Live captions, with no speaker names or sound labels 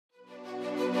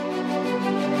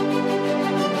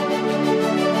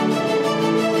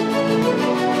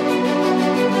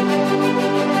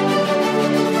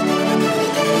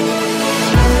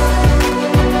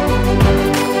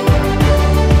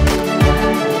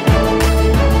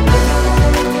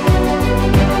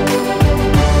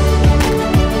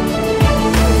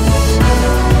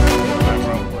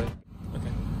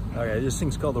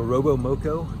thing's called a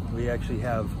Robo-Moco. We actually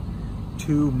have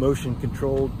two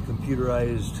motion-controlled,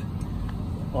 computerized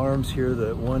arms here.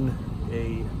 The one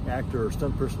a actor or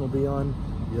stunt person will be on,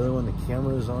 the other one the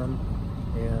camera is on,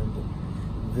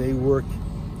 and they work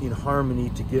in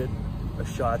harmony to get a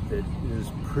shot that is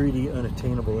pretty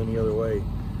unattainable any other way.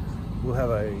 We'll have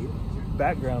a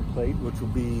background plate, which will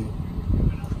be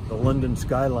the London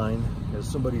skyline as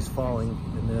somebody's falling,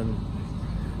 and then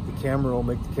the camera will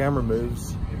make the camera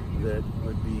moves that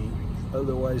would be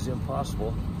otherwise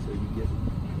impossible. So you get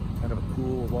kind of a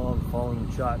cool, long, falling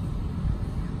shot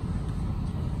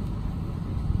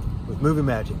with movie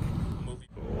magic.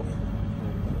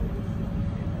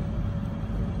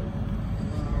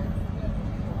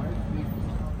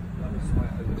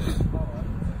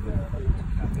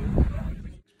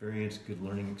 Experience, good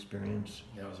learning experience.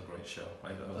 Yeah, it was a great show.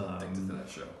 I was addicted to that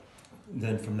show.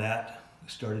 Then from that, I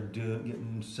started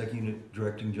getting second unit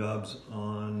directing jobs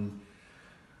on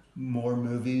more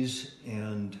movies,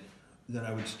 and then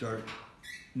I would start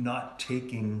not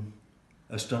taking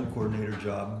a stunt coordinator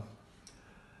job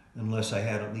unless I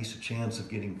had at least a chance of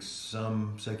getting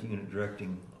some second unit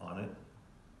directing on it.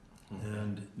 Mm-hmm.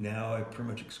 And now I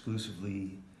pretty much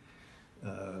exclusively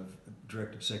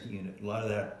directed second unit. A lot of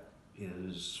that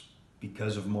is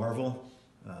because of Marvel.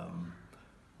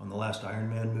 On the last Iron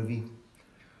Man movie,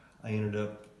 I ended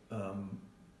up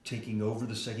taking over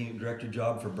the second unit director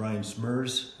job for Brian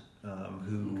Smurs,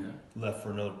 who left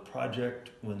for another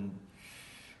project when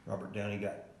Robert Downey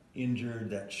got injured.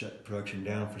 That shut production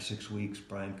down for 6 weeks.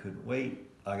 Brian couldn't wait.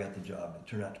 I got the job. It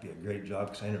turned out to be a great job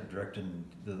because I ended up directing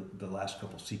the last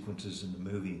couple sequences in the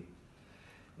movie.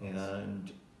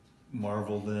 And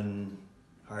Marvel then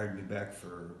hired me back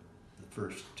for the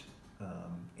first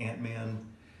Ant-Man,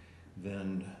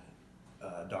 then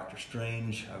Doctor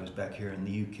Strange. I was back here in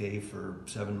the UK for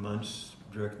 7 months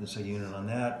directing the second unit on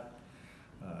that.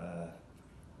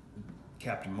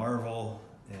 Captain Marvel,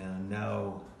 and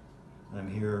now I'm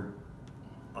here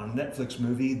on a Netflix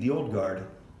movie, The Old Guard.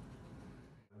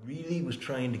 Really was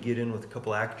trying to get in with a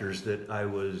couple actors that I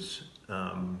was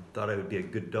thought I would be a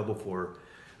good double for,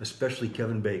 especially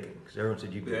Kevin Bacon, because everyone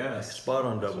said you'd be a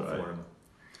spot-on double for him.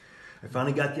 I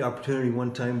finally got the opportunity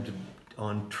one time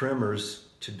on Tremors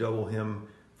to double him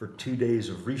for 2 days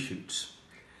of reshoots.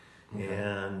 Okay.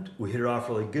 And we hit it off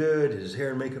really good. His hair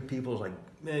and makeup people was like,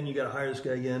 man, you got to hire this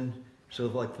guy again. So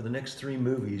like for the next 3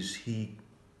 movies, he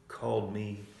called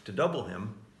me to double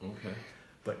him. Okay.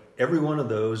 But every one of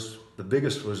those, the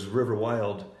biggest was River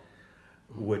Wild,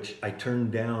 which I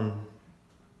turned down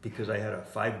because I had a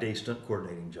 5-day stunt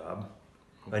coordinating job.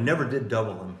 I never did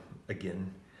double him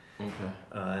again.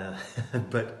 Okay.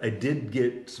 But I did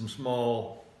get some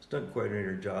small stunt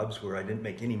coordinator jobs where I didn't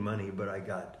make any money, but I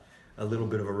got a little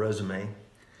bit of a resume.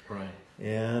 Right.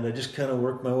 And I just kind of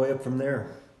worked my way up from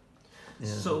there. And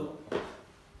so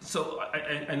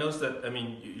I noticed that, I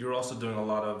mean, you're also doing a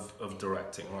lot of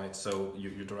directing, right? So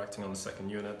you're directing on the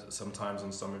second unit, sometimes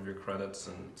on some of your credits.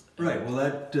 And right, well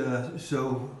that,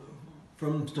 so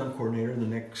from stunt coordinator, the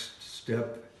next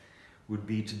step would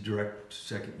be to direct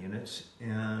second units.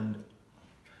 And,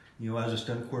 you know, as a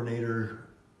stunt coordinator,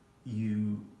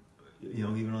 you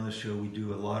know, even on the show, we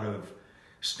do a lot of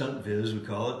stunt viz, we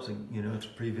call it. So, you know, it's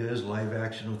pre-viz, live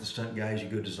action with the stunt guys. You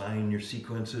go design your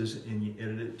sequences and you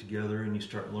edit it together, and you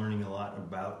start learning a lot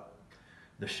about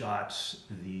the shots,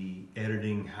 the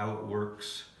editing, how it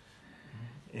works,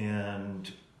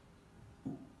 and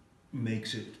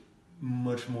makes it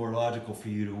much more logical for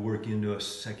you to work into a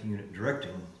second unit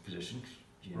directing position.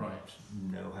 You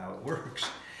know how it works.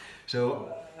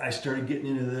 So I started getting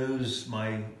into those.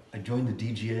 I joined the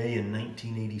DGA in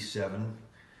 1987.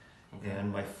 Okay.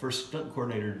 And my first stunt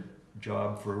coordinator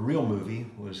job for a real movie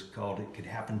was called It Could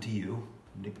Happen to You,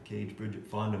 Nick Cage, Bridget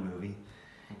Fonda movie.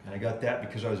 Okay. And I got that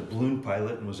because I was a balloon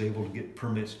pilot and was able to get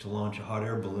permits to launch a hot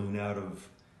air balloon out of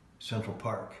Central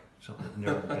Park, something that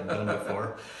never been done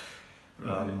before.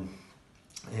 Right.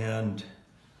 And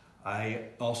I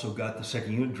also got the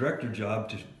second unit director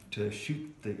job to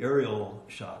shoot the aerial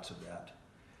shots of that.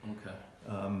 Okay.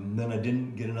 Then I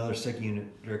didn't get another second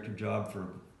unit director job for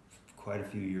quite a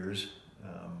few years.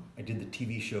 I did the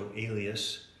TV show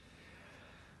Alias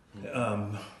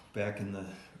back in the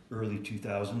early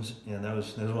 2000s, and that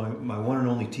was my one and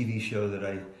only TV show that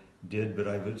I did, but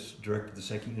I was directed the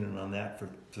second unit on that for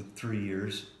 3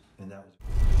 years, and that was